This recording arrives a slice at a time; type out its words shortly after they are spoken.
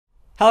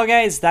Hello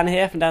guys, Dan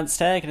here from Dan's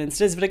Tech, and in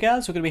today's video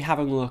guys we're going to be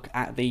having a look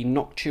at the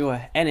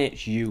Noctua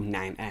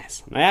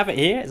NH-U9S. And I have it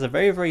here. It's a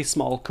very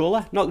small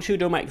cooler. Noctua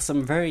do make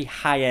some very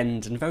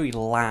high-end and very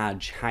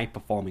large,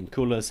 high-performing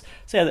coolers.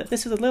 So yeah,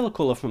 this is a little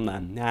cooler from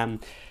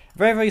them.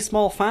 Very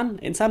small fan.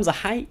 In terms of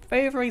height,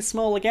 very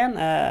small again,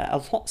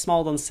 a lot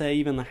smaller than say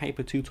even the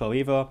Hyper 212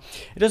 Evo.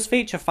 It does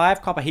feature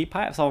 5 copper heat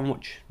pipes, all of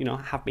which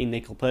have been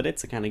nickel plated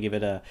to kind of give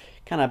it a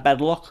kind of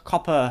better look.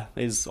 Copper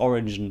is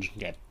orange and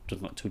yeah,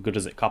 doesn't look too good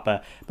as it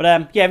copper.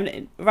 But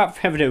yeah, without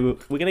further ado,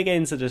 we're going to get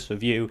into this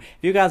review.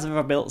 If you guys have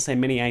ever built say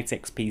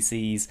Mini-ITX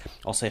PCs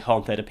or say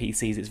home theater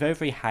PCs, it's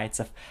very hard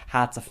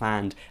to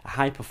find a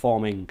high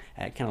performing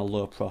kind of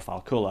low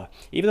profile cooler.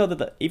 Even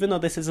though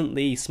this isn't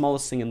the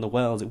smallest thing in the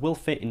world, it will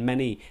fit in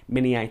many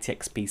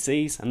Mini-ITX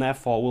PCs and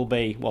therefore will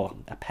be, well,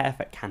 a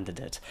perfect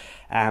candidate.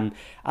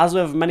 As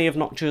with many of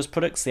Noctua's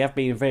products, they have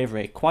been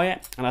very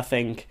quiet, and I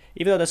think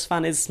even though this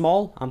fan is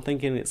small, I'm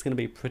thinking it's going to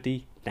be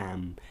pretty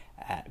damn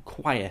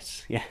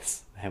quiet.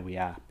 Yes, there we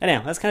are.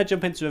 Anyhow, let's kind of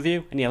jump into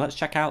review, and yeah, let's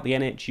check out the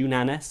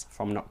NH-U9S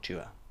from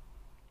Noctua.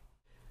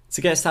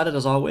 To get started,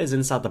 as always,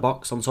 inside the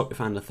box, on top you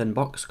find a thin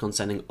box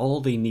containing all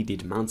the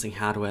needed mounting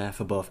hardware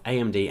for both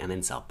AMD and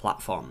Intel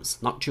platforms.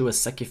 Noctua's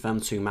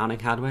Secufirm 2 mounting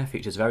hardware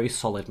features very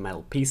solid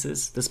metal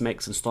pieces. This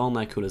makes installing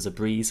their coolers a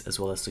breeze, as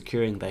well as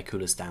securing their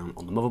coolers down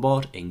on the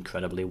motherboard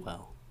incredibly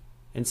well.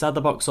 Inside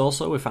the box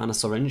also we found a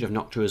syringe of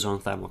Noctua's own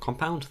thermal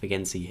compound, the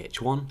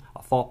NCH1, a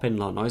 4-pin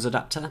low noise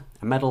adapter,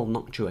 a metal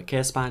Noctua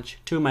case badge,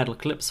 2 metal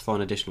clips for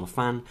an additional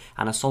fan,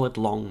 and a solid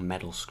long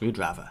metal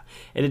screwdriver.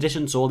 In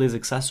addition to all these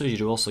accessories, you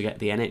do also get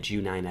the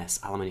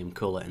NH-U9S aluminium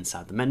cooler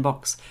inside the main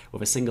box,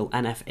 with a single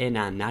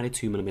NF-A9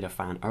 92mm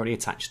fan already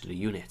attached to the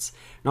unit.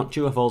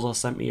 Noctua have also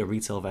sent me a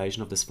retail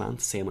version of this fan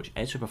to see how much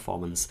extra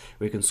performance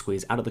we can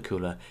squeeze out of the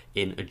cooler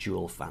in a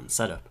dual fan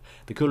setup.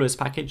 The cooler is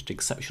packaged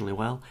exceptionally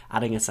well,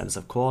 adding a sense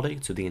of quality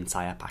to the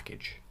entire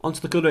package.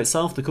 Onto the cooler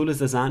itself, the cooler's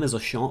design is a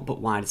short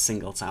but wide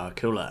single tower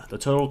cooler. The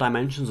total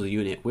dimensions of the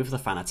unit with the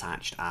fan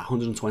attached are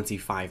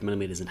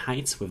 125mm in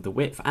height, with the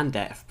width and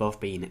depth both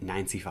being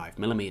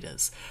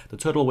 95mm. The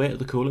total weight of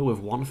the cooler with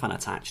one fan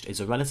attached is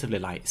a relatively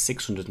light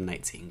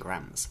 618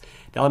 grams.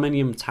 The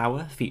aluminium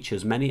tower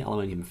features many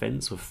aluminium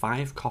fins with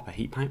 5 copper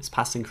heat pipes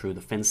passing through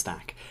the fin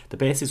stack. The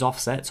base is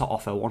offset to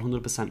offer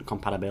 100%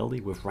 compatibility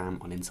with RAM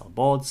on Intel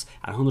boards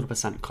and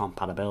 100%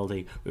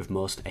 compatibility with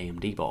most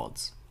AMD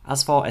boards.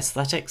 As for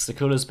aesthetics, the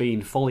cooler's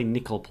been fully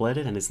nickel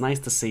plated, and it's nice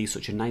to see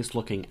such a nice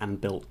looking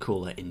and built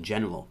cooler in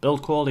general.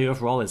 Build quality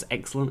overall is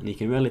excellent, and you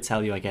can really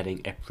tell you are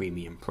getting a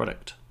premium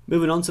product.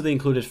 Moving on to the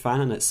included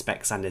fan and its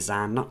specs and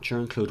design,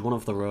 Noctua include one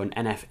of their own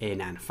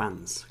NF-A9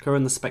 fans.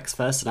 Covering the specs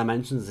first, the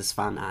dimensions of this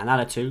fan are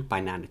 92 by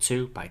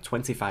 92 by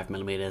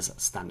 25mm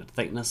standard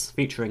thickness,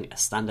 featuring a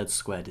standard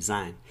square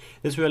design.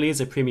 This really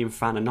is a premium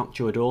fan, and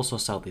Noctua would also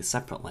sell these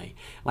separately.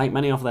 Like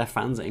many of their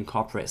fans, it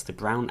incorporates the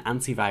brown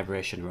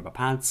anti-vibration rubber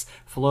pads,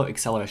 flow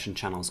acceleration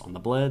channels on the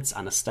blades,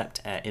 and a stepped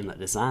air inlet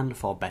design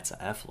for better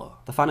airflow.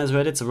 The fan is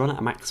rated to run at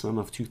a maximum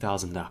of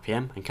 2000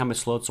 RPM and can be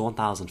slowed to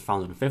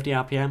 1550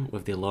 RPM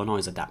with the low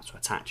noise adapter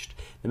attached.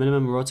 The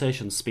minimum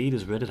rotation speed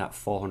is rated at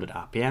 400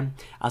 RPM.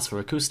 As for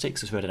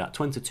acoustics, it's rated at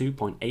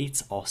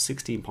 22.8 or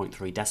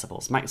 16.3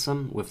 decibels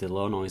maximum with the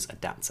low noise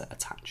adapter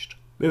attached.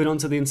 Moving on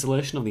to the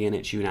installation of the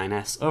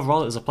NH-U9S,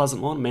 overall it is a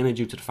pleasant one, mainly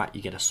due to the fact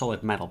you get a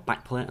solid metal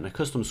backplate and a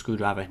custom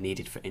screwdriver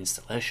needed for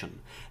installation.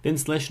 The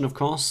installation of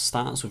course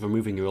starts with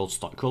removing your old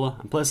stock cooler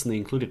and placing the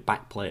included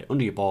backplate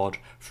under your board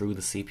through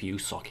the CPU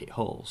socket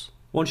holes.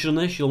 Once you've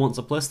done this, you'll want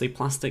to place the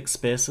plastic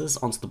spacers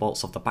onto the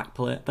bolts of the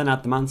backplate, then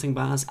add the mounting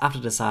bars after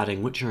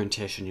deciding which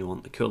orientation you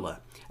want the cooler.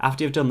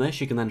 After you've done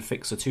this, you can then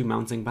fix the 2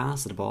 mounting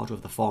bars to the board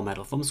with the 4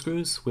 metal thumb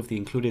screws with the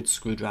included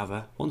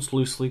screwdriver once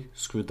loosely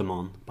screwed them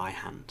on by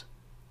hand.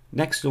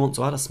 Next, you'll want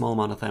to add a small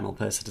amount of thermal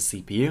paste to the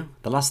CPU.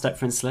 The last step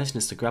for installation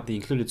is to grab the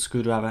included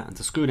screwdriver and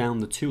to screw down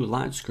the 2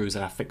 large screws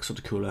that are fixed to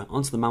the cooler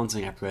onto the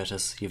mounting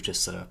apparatus you've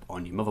just set up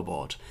on your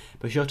motherboard.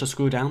 Be sure to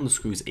screw down the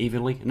screws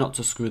evenly and not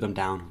to screw them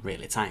down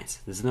really tight.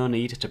 There's no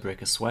need to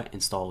break a sweat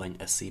installing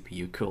a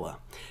CPU cooler.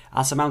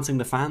 As for mounting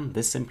the fan,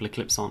 this simply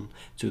clips on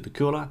to the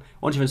cooler.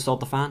 Once you've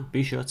installed the fan,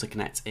 be sure to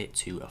connect it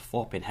to a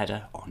 4-pin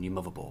header on your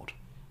motherboard.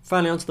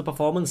 Finally, onto the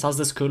performance. As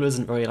this cooler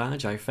isn't very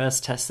large, I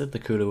first tested the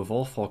cooler with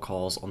all 4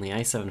 cores on the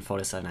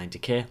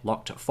i7-4790K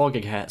locked at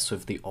 4GHz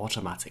with the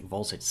automatic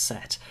voltage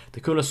set.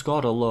 The cooler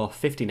scored a low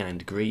 59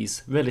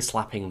 degrees, really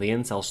slapping the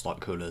Intel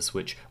stock coolers,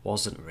 which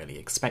wasn't really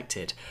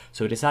expected.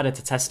 So we decided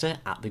to test it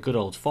at the good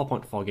old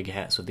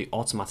 4.4GHz with the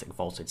automatic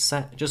voltage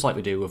set, just like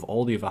we do with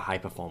all the other high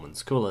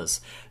performance coolers.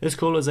 This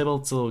cooler is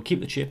able to keep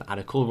the chip at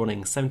a cool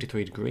running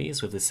 73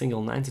 degrees with the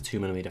single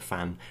 92mm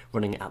fan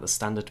running at the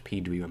standard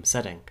PWM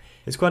setting.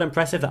 It's quite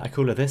impressive that a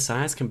cooler this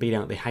size can beat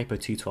out the Hyper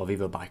 212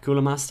 Evo by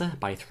Cooler Master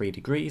by 3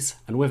 degrees,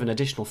 and with an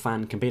additional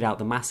fan can beat out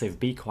the massive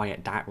Be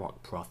Quiet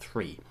Dartrock Pro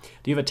 3.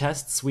 The other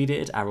tests we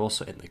did are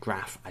also in the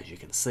graph, as you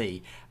can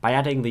see. By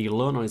adding the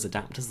low noise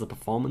adapters, the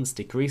performance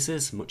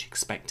decreases, much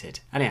expected.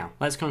 Anyhow,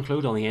 let's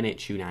conclude on the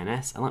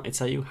NH-U9S, and let me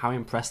tell you how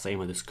impressed I am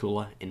with this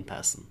cooler in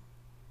person.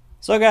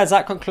 So guys,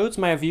 that concludes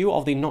my review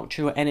of the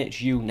Noctua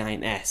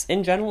NH-U9S.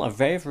 In general, a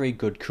very, very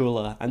good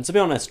cooler, and to be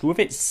honest, with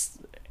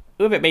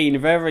it being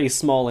very, very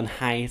small in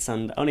height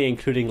and only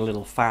including a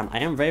little fan, I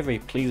am very, very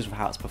pleased with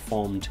how it's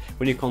performed.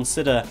 When you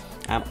consider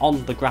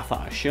on the graph that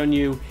I've shown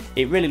you,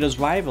 it really does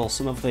rival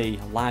some of the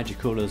larger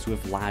coolers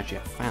with larger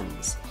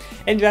fans.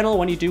 In general,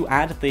 when you do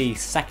add the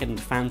second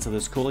fan to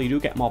this cooler, you do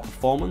get more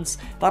performance.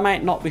 That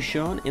might not be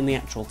shown in the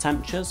actual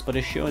temperatures, but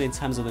is shown in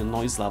terms of the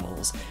noise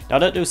levels. Now, I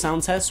don't do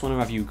sound tests when I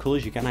review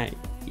coolers, you kind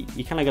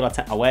of got to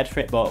take my word for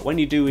it, but when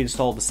you do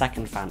install the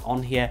second fan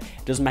on here,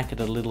 it does make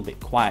it a little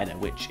bit quieter,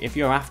 which if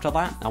you're after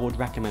that, I would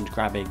recommend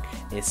grabbing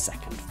a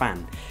second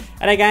fan.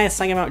 Anyway guys,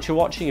 thank you very much for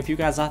watching. If you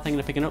guys are thinking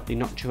of picking up the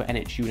Noctua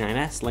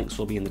NH-U9S, links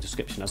will be in the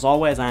description as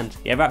always, and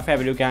yeah, without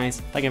further ado guys,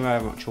 thank you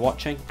very much for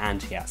watching,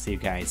 and yeah, I'll see you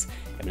guys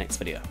in the next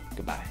video.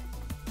 Goodbye.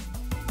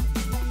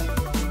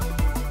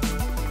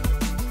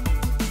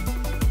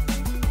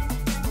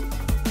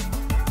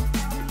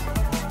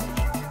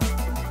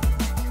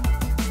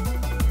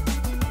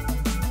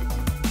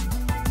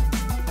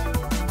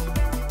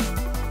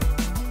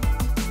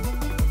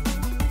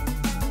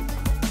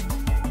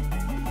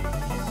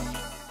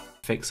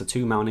 Fix the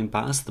 2 mounting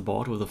bars to the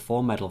board with the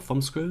 4 metal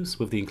thumb screws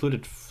with the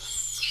included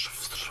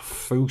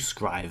foo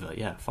scraver.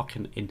 Yeah,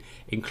 fucking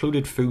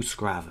included foo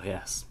scraver,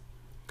 yes.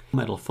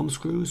 Metal thumb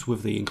screws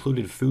with the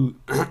included foo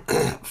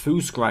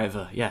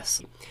scraver,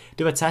 yes.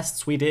 Do the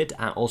tests we did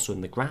are also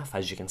in the graph,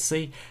 as you can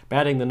see, by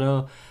adding the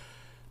no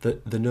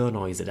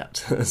noise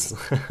adapters.